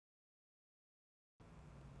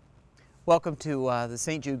Welcome to the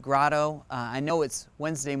St. Jude Grotto. I know it's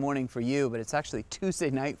Wednesday morning for you, but it's actually Tuesday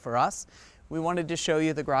night for us. We wanted to show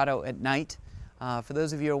you the grotto at night. For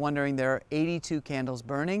those of you who are wondering, there are 82 candles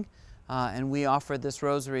burning, and we offer this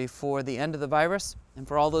rosary for the end of the virus and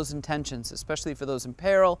for all those intentions, especially for those in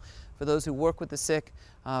peril, for those who work with the sick,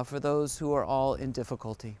 for those who are all in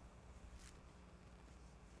difficulty.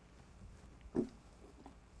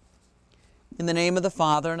 In the name of the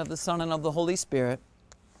Father, and of the Son, and of the Holy Spirit,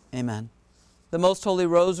 Amen. The Most Holy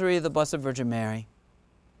Rosary of the Blessed Virgin Mary.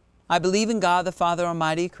 I believe in God, the Father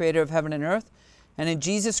Almighty, creator of heaven and earth, and in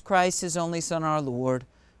Jesus Christ, his only Son, our Lord,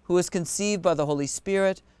 who was conceived by the Holy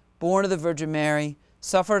Spirit, born of the Virgin Mary,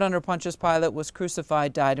 suffered under Pontius Pilate, was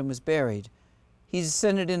crucified, died, and was buried. He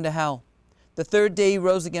descended into hell. The third day he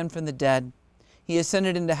rose again from the dead. He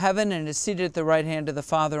ascended into heaven and is seated at the right hand of the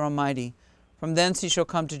Father Almighty. From thence he shall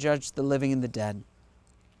come to judge the living and the dead.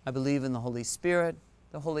 I believe in the Holy Spirit,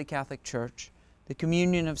 the Holy Catholic Church, the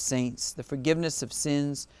communion of saints, the forgiveness of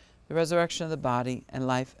sins, the resurrection of the body, and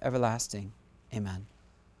life everlasting. Amen.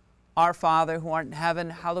 Our Father, who art in heaven,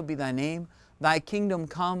 hallowed be thy name. Thy kingdom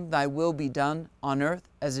come, thy will be done, on earth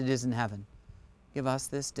as it is in heaven. Give us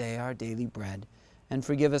this day our daily bread, and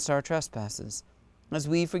forgive us our trespasses, as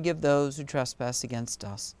we forgive those who trespass against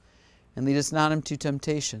us. And lead us not into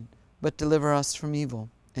temptation, but deliver us from evil.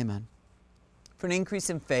 Amen. For an increase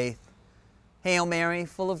in faith, Hail Mary,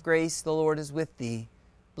 full of grace, the Lord is with thee.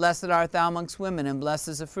 Blessed art thou amongst women, and blessed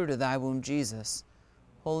is the fruit of thy womb, Jesus.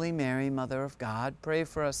 Holy Mary, Mother of God, pray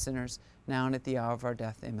for us sinners, now and at the hour of our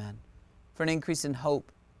death. Amen. For an increase in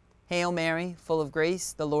hope, Hail Mary, full of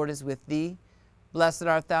grace, the Lord is with thee. Blessed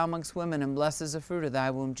art thou amongst women, and blessed is the fruit of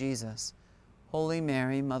thy womb, Jesus. Holy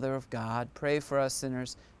Mary, Mother of God, pray for us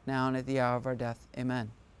sinners, now and at the hour of our death.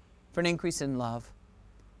 Amen. For an increase in love,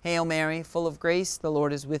 Hail Mary, full of grace, the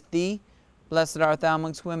Lord is with thee. Blessed art thou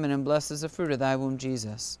amongst women, and blessed is the fruit of thy womb,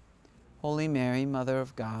 Jesus. Holy Mary, Mother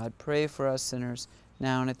of God, pray for us sinners,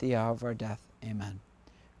 now and at the hour of our death. Amen.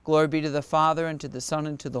 Glory be to the Father, and to the Son,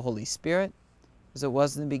 and to the Holy Spirit, as it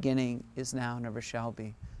was in the beginning, is now, and ever shall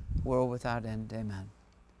be, world without end. Amen.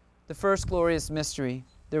 The first glorious mystery,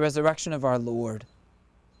 the resurrection of our Lord.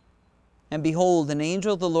 And behold, an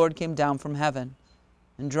angel of the Lord came down from heaven,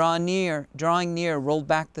 and drawing near, rolled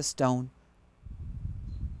back the stone.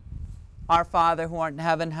 Our Father, who art in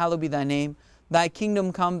heaven, hallowed be thy name. Thy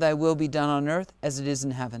kingdom come, thy will be done on earth as it is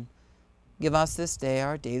in heaven. Give us this day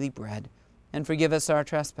our daily bread, and forgive us our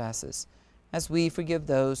trespasses, as we forgive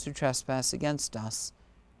those who trespass against us.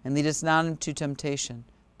 And lead us not into temptation,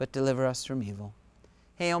 but deliver us from evil.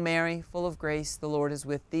 Hail Mary, full of grace, the Lord is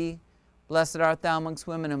with thee. Blessed art thou amongst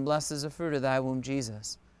women, and blessed is the fruit of thy womb,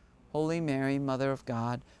 Jesus. Holy Mary, Mother of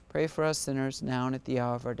God, pray for us sinners, now and at the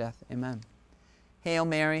hour of our death. Amen. Hail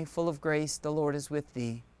Mary, full of grace, the Lord is with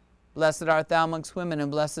thee. Blessed art thou amongst women,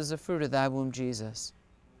 and blessed is the fruit of thy womb, Jesus.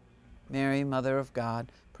 Mary, Mother of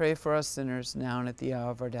God, pray for us sinners, now and at the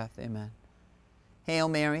hour of our death. Amen. Hail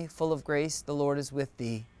Mary, full of grace, the Lord is with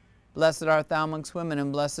thee. Blessed art thou amongst women,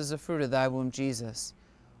 and blessed is the fruit of thy womb, Jesus.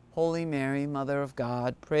 Holy Mary, Mother of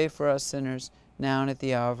God, pray for us sinners, now and at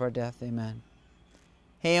the hour of our death. Amen.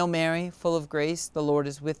 Hail Mary, full of grace, the Lord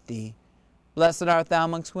is with thee. Blessed art thou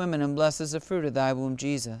amongst women, and blessed is the fruit of thy womb,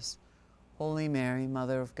 Jesus. Holy Mary,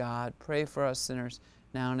 Mother of God, pray for us sinners,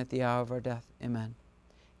 now and at the hour of our death. Amen.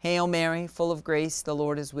 Hail Mary, full of grace, the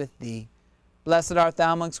Lord is with thee. Blessed art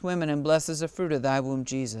thou amongst women, and blessed is the fruit of thy womb,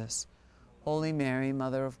 Jesus. Holy Mary,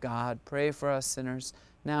 Mother of God, pray for us sinners,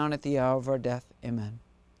 now and at the hour of our death. Amen.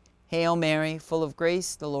 Hail Mary, full of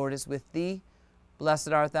grace, the Lord is with thee. Blessed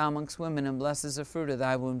art thou amongst women, and blessed is the fruit of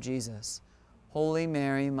thy womb, Jesus. Holy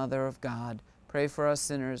Mary, Mother of God, pray for us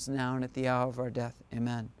sinners, now and at the hour of our death.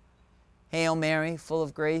 Amen. Hail Mary, full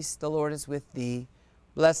of grace, the Lord is with thee.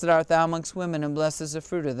 Blessed art thou amongst women, and blessed is the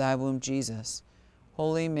fruit of thy womb, Jesus.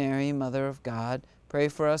 Holy Mary, Mother of God, pray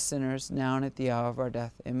for us sinners, now and at the hour of our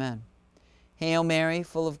death. Amen. Hail Mary,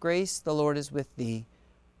 full of grace, the Lord is with thee.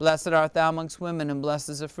 Blessed art thou amongst women, and blessed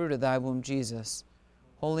is the fruit of thy womb, Jesus.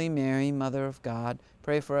 Holy Mary, Mother of God,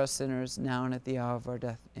 pray for us sinners, now and at the hour of our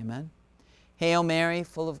death. Amen. Hail Mary,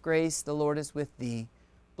 full of grace, the Lord is with thee.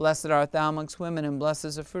 Blessed art thou amongst women, and blessed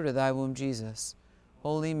is the fruit of thy womb, Jesus.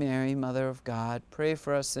 Holy Mary, Mother of God, pray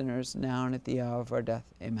for us sinners, now and at the hour of our death.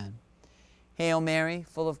 Amen. Hail Mary,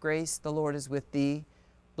 full of grace, the Lord is with thee.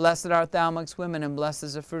 Blessed art thou amongst women, and blessed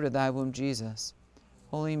is the fruit of thy womb, Jesus.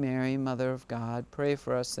 Holy Mary, Mother of God, pray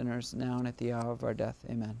for us sinners, now and at the hour of our death.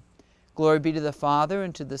 Amen. Glory be to the Father,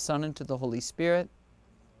 and to the Son, and to the Holy Spirit.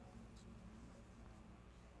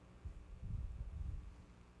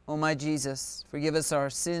 O my Jesus, forgive us our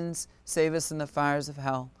sins, save us in the fires of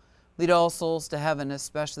hell. Lead all souls to heaven,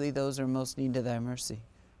 especially those who are most in need of thy mercy.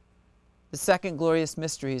 The second glorious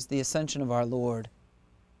mystery is the ascension of our Lord.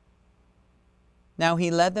 Now he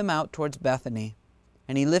led them out towards Bethany,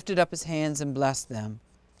 and he lifted up his hands and blessed them,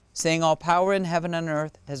 saying, All power in heaven and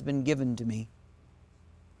earth has been given to me.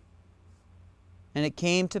 And it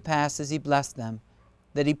came to pass, as he blessed them,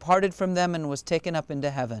 that he parted from them and was taken up into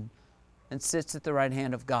heaven, and sits at the right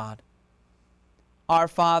hand of God. Our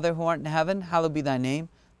Father, who art in heaven, hallowed be thy name.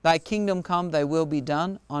 Thy kingdom come, thy will be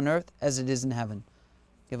done, on earth as it is in heaven.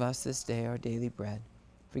 Give us this day our daily bread.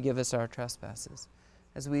 Forgive us our trespasses,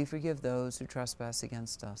 as we forgive those who trespass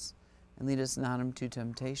against us. And lead us not into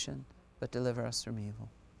temptation, but deliver us from evil.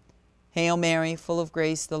 Hail Mary, full of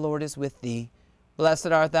grace, the Lord is with thee. Blessed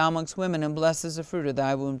art thou amongst women, and blessed is the fruit of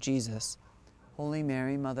thy womb, Jesus. Holy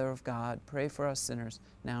Mary, Mother of God, pray for us sinners,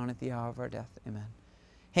 now and at the hour of our death. Amen.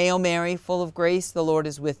 Hail Mary, full of grace, the Lord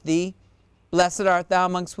is with thee. Blessed art thou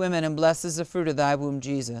amongst women, and blessed is the fruit of thy womb,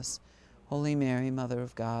 Jesus. Holy Mary, Mother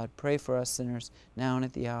of God, pray for us sinners, now and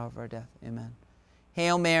at the hour of our death. Amen.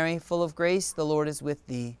 Hail Mary, full of grace, the Lord is with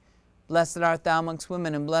thee. Blessed art thou amongst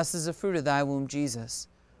women, and blessed is the fruit of thy womb, Jesus.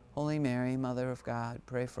 Holy Mary, Mother of God,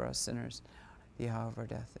 pray for us sinners, now and at the hour of our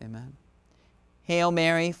death. Amen. Hail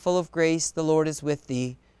Mary, full of grace, the Lord is with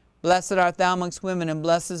thee. Blessed art thou amongst women, and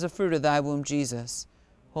blessed is the fruit of thy womb, Jesus.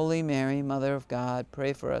 Holy Mary, Mother of God,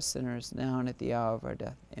 pray for us sinners, now and at the hour of our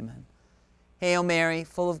death. Amen. Hail Mary,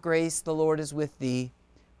 full of grace, the Lord is with thee.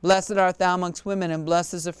 Blessed art thou amongst women, and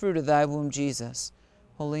blessed is the fruit of thy womb, Jesus.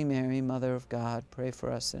 Holy Mary, Mother of God, pray for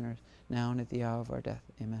us sinners, now and at the hour of our death.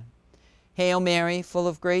 Amen. Hail Mary, full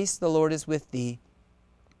of grace, the Lord is with thee.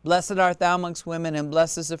 Blessed art thou amongst women, and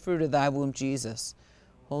blessed is the fruit of thy womb, Jesus.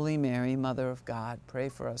 Holy Mary, Mother of God, pray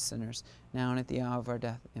for us sinners, now and at the hour of our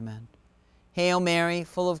death. Amen. Hail Mary,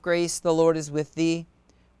 full of grace, the Lord is with thee.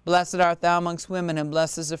 Blessed art thou amongst women, and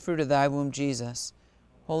blessed is the fruit of thy womb, Jesus.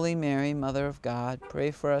 Holy Mary, Mother of God,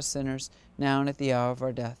 pray for us sinners, now and at the hour of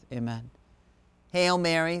our death. Amen. Hail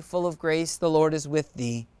Mary, full of grace, the Lord is with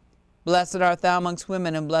thee. Blessed art thou amongst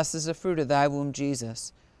women, and blessed is the fruit of thy womb,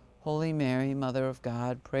 Jesus. Holy Mary, Mother of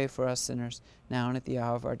God, pray for us sinners, now and at the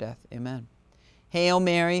hour of our death. Amen. Hail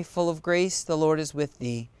Mary, full of grace, the Lord is with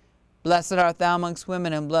thee. Blessed art thou amongst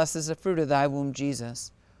women, and blessed is the fruit of thy womb,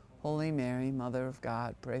 Jesus. Holy Mary, Mother of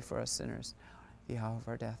God, pray for us sinners, at the hour of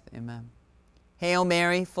our death. Amen. Hail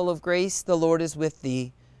Mary, full of grace, the Lord is with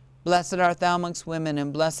thee. Blessed art thou amongst women,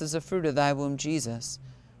 and blessed is the fruit of thy womb, Jesus.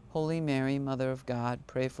 Holy Mary, Mother of God,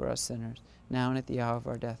 pray for us sinners, now and at the hour of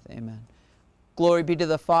our death. Amen. Glory be to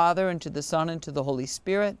the Father, and to the Son, and to the Holy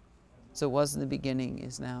Spirit, as it was in the beginning,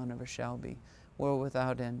 is now, and ever shall be, world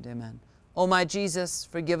without end. Amen. O my Jesus,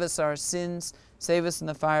 forgive us our sins, save us from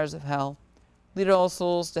the fires of hell. Lead all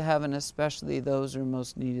souls to heaven, especially those who are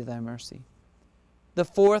most in need of thy mercy. The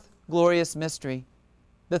fourth glorious mystery.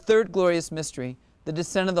 The third glorious mystery, the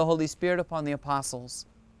descent of the Holy Spirit upon the apostles.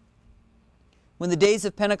 When the days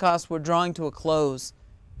of Pentecost were drawing to a close,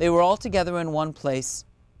 they were all together in one place.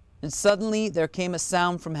 And suddenly there came a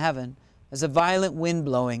sound from heaven, as a violent wind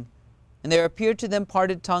blowing, and there appeared to them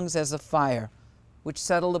parted tongues as of fire, which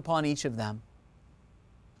settled upon each of them.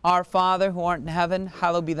 Our Father, who art in heaven,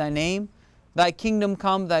 hallowed be thy name. Thy kingdom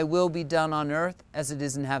come, thy will be done on earth as it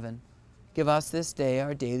is in heaven. Give us this day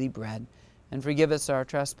our daily bread, and forgive us our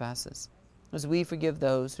trespasses, as we forgive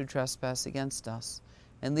those who trespass against us.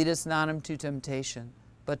 And lead us not into temptation,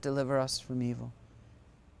 but deliver us from evil.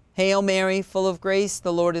 Hail Mary, full of grace,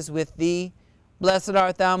 the Lord is with thee. Blessed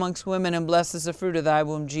art thou amongst women, and blessed is the fruit of thy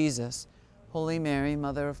womb, Jesus. Holy Mary,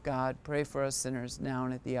 Mother of God, pray for us sinners, now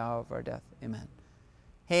and at the hour of our death. Amen.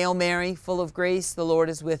 Hail Mary, full of grace, the Lord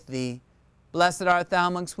is with thee. Blessed art thou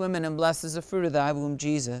amongst women, and blessed is the fruit of thy womb,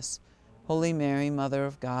 Jesus. Holy Mary, Mother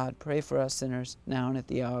of God, pray for us sinners, now and at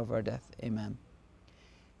the hour of our death. Amen.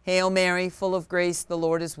 Hail Mary, full of grace, the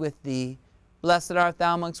Lord is with thee. Blessed art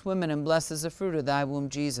thou amongst women, and blessed is the fruit of thy womb,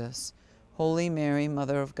 Jesus. Holy Mary,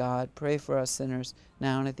 Mother of God, pray for us sinners,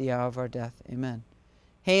 now and at the hour of our death. Amen.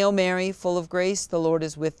 Hail Mary, full of grace, the Lord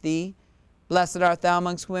is with thee. Blessed art thou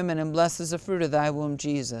amongst women, and blessed is the fruit of thy womb,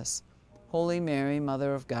 Jesus. Holy Mary,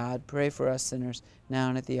 Mother of God, pray for us sinners, now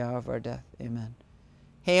and at the hour of our death. Amen.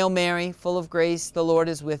 Hail Mary, full of grace, the Lord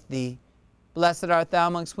is with thee. Blessed art thou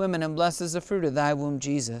amongst women, and blessed is the fruit of thy womb,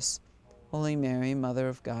 Jesus. Holy Mary, Mother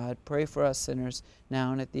of God, pray for us sinners,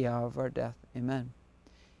 now and at the hour of our death. Amen.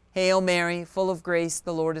 Hail Mary, full of grace,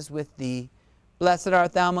 the Lord is with thee. Blessed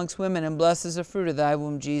art thou amongst women, and blessed is the fruit of thy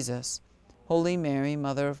womb, Jesus. Holy Mary,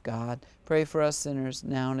 Mother of God, pray for us sinners,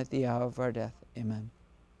 now and at the hour of our death. Amen.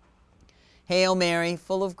 Hail Mary,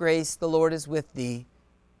 full of grace, the Lord is with thee.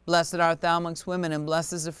 Blessed art thou amongst women, and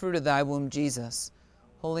blessed is the fruit of thy womb, Jesus.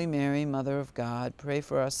 Holy Mary, Mother of God, pray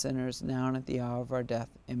for us sinners, now and at the hour of our death.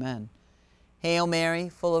 Amen. Hail Mary,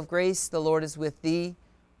 full of grace, the Lord is with thee.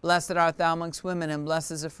 Blessed art thou amongst women, and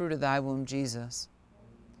blessed is the fruit of thy womb, Jesus.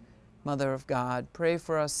 Mother of God, pray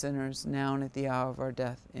for us sinners, now and at the hour of our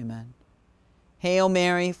death. Amen. Hail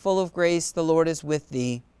Mary, full of grace, the Lord is with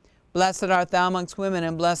thee. Blessed art thou amongst women,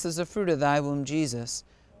 and blessed is the fruit of thy womb, Jesus.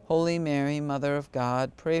 Holy Mary, Mother of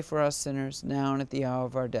God, pray for us sinners, now and at the hour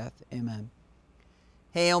of our death. Amen.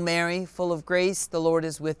 Hail Mary, full of grace, the Lord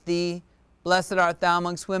is with thee. Blessed art thou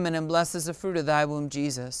amongst women, and blessed is the fruit of thy womb,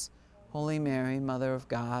 Jesus. Holy Mary, Mother of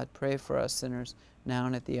God, pray for us sinners, now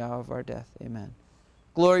and at the hour of our death. Amen.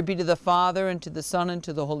 Glory be to the Father, and to the Son, and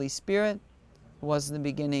to the Holy Spirit, who was in the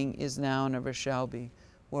beginning, is now, and ever shall be,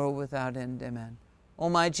 world without end. Amen. O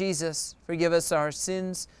my Jesus, forgive us our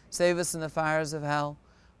sins, save us in the fires of hell.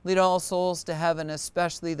 Lead all souls to heaven,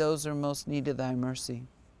 especially those who are most need of thy mercy.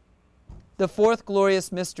 The fourth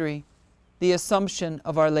glorious mystery, the Assumption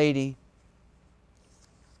of Our Lady.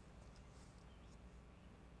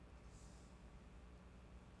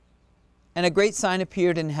 And a great sign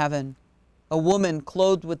appeared in heaven, a woman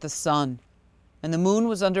clothed with the sun, and the moon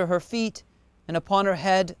was under her feet, and upon her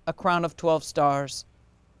head a crown of 12 stars.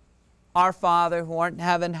 Our Father, who art in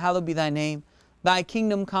heaven, hallowed be thy name. Thy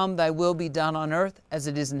kingdom come, thy will be done on earth as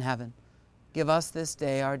it is in heaven. Give us this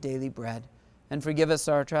day our daily bread, and forgive us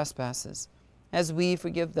our trespasses, as we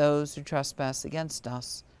forgive those who trespass against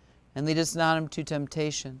us. And lead us not into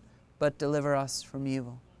temptation, but deliver us from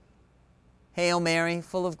evil. Hail Mary,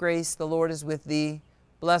 full of grace, the Lord is with thee.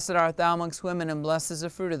 Blessed art thou amongst women, and blessed is the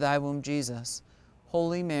fruit of thy womb, Jesus.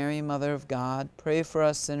 Holy Mary, Mother of God, pray for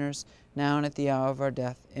us sinners, now and at the hour of our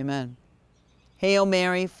death. Amen. Hail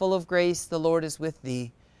Mary, full of grace, the Lord is with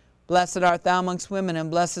thee. Blessed art thou amongst women, and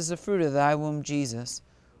blessed is the fruit of thy womb, Jesus.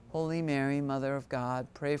 Holy Mary, Mother of God,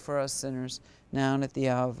 pray for us sinners, now and at the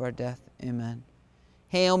hour of our death. Amen.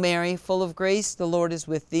 Hail Mary, full of grace, the Lord is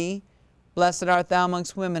with thee. Blessed art thou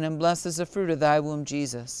amongst women, and blessed is the fruit of thy womb,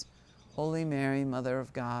 Jesus. Holy Mary, Mother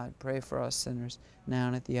of God, pray for us sinners, now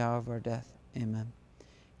and at the hour of our death. Amen.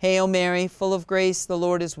 Hail Mary, full of grace, the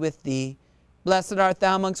Lord is with thee. Blessed art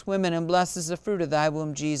thou amongst women, and blessed is the fruit of thy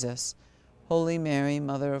womb, Jesus. Holy Mary,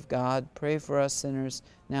 Mother of God, pray for us sinners,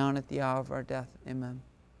 now and at the hour of our death. Amen.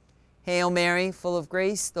 Hail Mary, full of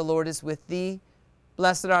grace, the Lord is with thee.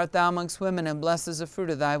 Blessed art thou amongst women, and blessed is the fruit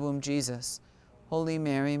of thy womb, Jesus. Holy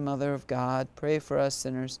Mary, Mother of God, pray for us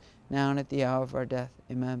sinners, now and at the hour of our death.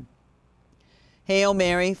 Amen. Hail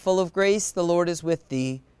Mary, full of grace, the Lord is with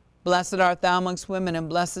thee. Blessed art thou amongst women, and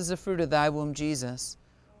blessed is the fruit of thy womb, Jesus.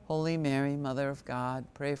 Holy Mary, Mother of God,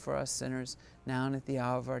 pray for us sinners, now and at the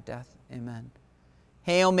hour of our death. Amen.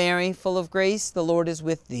 Hail Mary, full of grace, the Lord is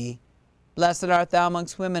with thee. Blessed art thou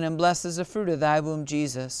amongst women, and blessed is the fruit of thy womb,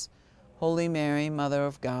 Jesus. Holy Mary, Mother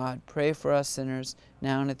of God, pray for us sinners,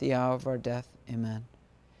 now and at the hour of our death. Amen.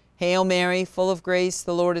 Hail Mary, full of grace,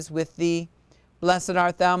 the Lord is with thee. Blessed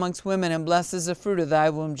art thou amongst women, and blessed is the fruit of thy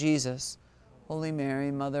womb, Jesus. Holy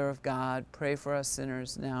Mary, Mother of God, pray for us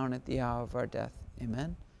sinners, now and at the hour of our death.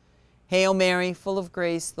 Amen. Hail Mary, full of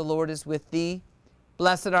grace, the Lord is with thee.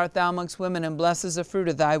 Blessed art thou amongst women, and blessed is the fruit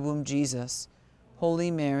of thy womb, Jesus.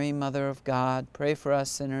 Holy Mary, Mother of God, pray for us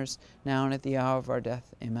sinners, now and at the hour of our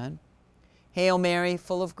death. Amen. Hail Mary,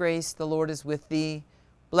 full of grace, the Lord is with thee.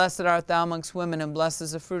 Blessed art thou amongst women, and blessed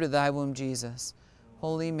is the fruit of thy womb, Jesus.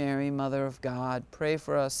 Holy Mary, Mother of God, pray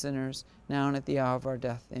for us sinners, now and at the hour of our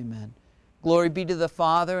death. Amen. Glory be to the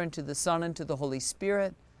Father, and to the Son, and to the Holy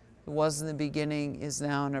Spirit, who was in the beginning, is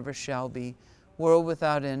now, and ever shall be, world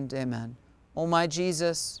without end. Amen. O my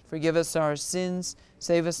Jesus, forgive us our sins,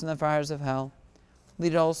 save us from the fires of hell.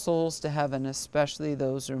 Lead all souls to heaven, especially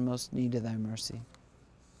those who are most in need of thy mercy.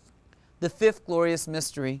 The fifth glorious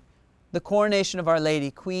mystery, the coronation of Our Lady,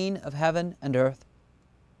 Queen of heaven and earth.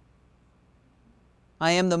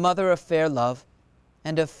 I am the mother of fair love,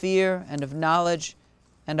 and of fear, and of knowledge,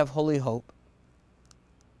 and of holy hope.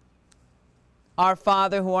 Our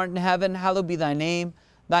Father, who art in heaven, hallowed be thy name.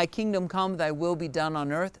 Thy kingdom come, thy will be done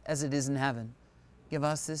on earth as it is in heaven. Give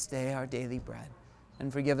us this day our daily bread,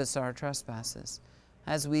 and forgive us our trespasses,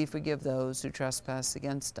 as we forgive those who trespass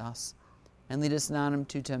against us. And lead us not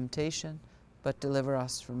into temptation, but deliver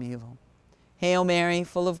us from evil. Hail Mary,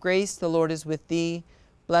 full of grace, the Lord is with thee.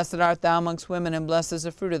 Blessed art thou amongst women, and blessed is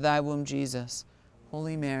the fruit of thy womb, Jesus.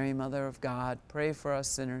 Holy Mary, Mother of God, pray for us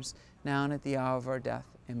sinners, now and at the hour of our death.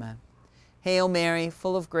 Amen. Hail Mary,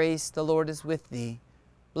 full of grace, the Lord is with thee.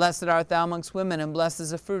 Blessed art thou amongst women, and blessed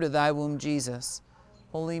is the fruit of thy womb, Jesus.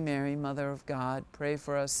 Holy Mary, Mother of God, pray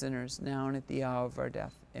for us sinners, now and at the hour of our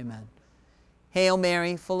death. Amen. Hail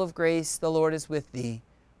Mary, full of grace, the Lord is with thee.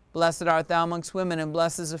 Blessed art thou amongst women, and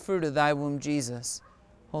blessed is the fruit of thy womb, Jesus.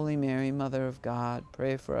 Holy Mary, Mother of God,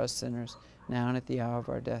 pray for us sinners, now and at the hour of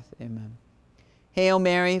our death. Amen. Hail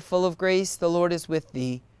Mary, full of grace, the Lord is with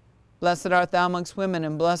thee. Blessed art thou amongst women,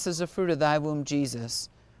 and blessed is the fruit of thy womb, Jesus.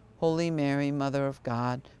 Holy Mary, Mother of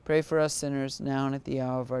God, pray for us sinners, now and at the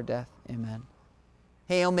hour of our death. Amen.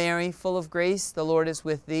 Hail Mary, full of grace, the Lord is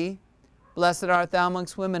with thee. Blessed art thou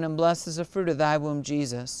amongst women, and blessed is the fruit of thy womb,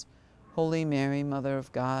 Jesus. Holy Mary, Mother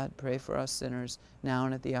of God, pray for us sinners, now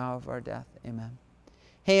and at the hour of our death. Amen.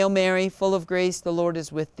 Hail Mary, full of grace, the Lord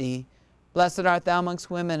is with thee. Blessed art thou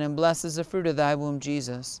amongst women, and blessed is the fruit of thy womb,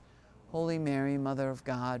 Jesus. Holy Mary, Mother of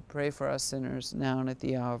God, pray for us sinners, now and at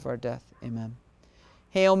the hour of our death. Amen.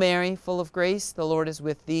 Hail Mary, full of grace, the Lord is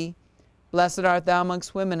with thee. Blessed art thou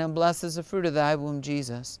amongst women, and blessed is the fruit of thy womb,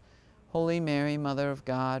 Jesus. Holy Mary, Mother of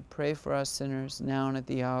God, pray for us sinners, now and at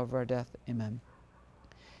the hour of our death. Amen.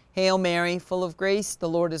 Hail Mary, full of grace, the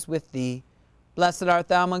Lord is with thee. Blessed art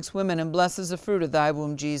thou amongst women, and blessed is the fruit of thy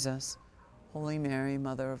womb, Jesus. Holy Mary,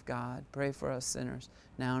 Mother of God, pray for us sinners,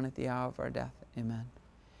 now and at the hour of our death. Amen.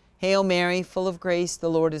 Hail Mary, full of grace, the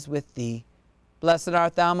Lord is with thee. Blessed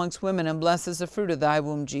art thou amongst women, and blessed is the fruit of thy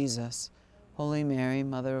womb, Jesus. Holy Mary,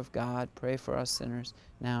 Mother of God, pray for us sinners,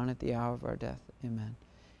 now and at the hour of our death. Amen.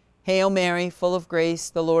 Hail Mary, full of grace,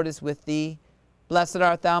 the Lord is with thee. Blessed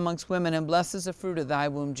art thou amongst women, and blessed is the fruit of thy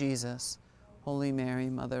womb, Jesus. Holy Mary,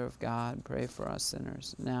 Mother of God, pray for us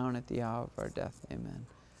sinners, now and at the hour of our death. Amen.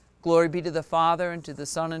 Glory be to the Father, and to the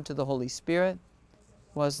Son, and to the Holy Spirit,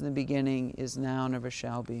 was in the beginning, is now, and ever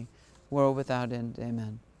shall be, world without end.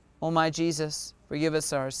 Amen. O my Jesus, forgive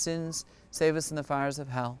us our sins, save us from the fires of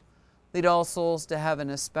hell. Lead all souls to heaven,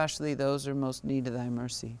 especially those who are most in need of thy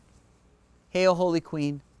mercy. Hail, Holy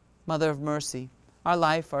Queen, Mother of mercy, our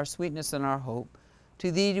life, our sweetness, and our hope.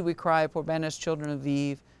 To thee do we cry, poor banished children of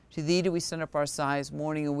Eve. To thee do we send up our sighs,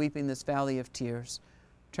 mourning and weeping this valley of tears.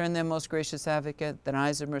 Turn then, most gracious Advocate, thine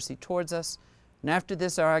eyes of mercy towards us, and after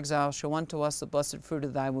this our exile, show unto us the blessed fruit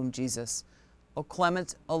of thy womb, Jesus. O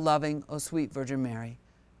clement, O loving, O sweet Virgin Mary,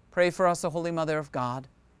 pray for us, O Holy Mother of God,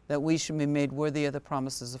 that we should be made worthy of the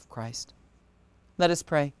promises of Christ. Let us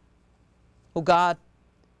pray. O God,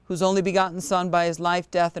 whose only begotten Son, by his life,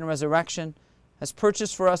 death, and resurrection, has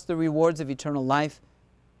purchased for us the rewards of eternal life,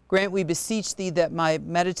 grant, we beseech thee, that by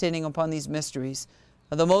meditating upon these mysteries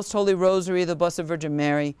of the most holy Rosary of the Blessed Virgin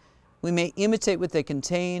Mary, we may imitate what they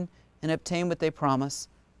contain and obtain what they promise,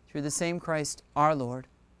 through the same Christ our Lord.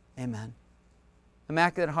 Amen.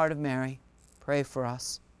 Immaculate Heart of Mary, pray for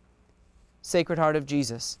us. Sacred Heart of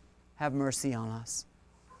Jesus, have mercy on us.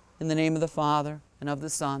 In the name of the Father, and of the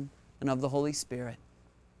Son, and of the Holy Spirit.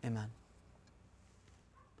 Amen.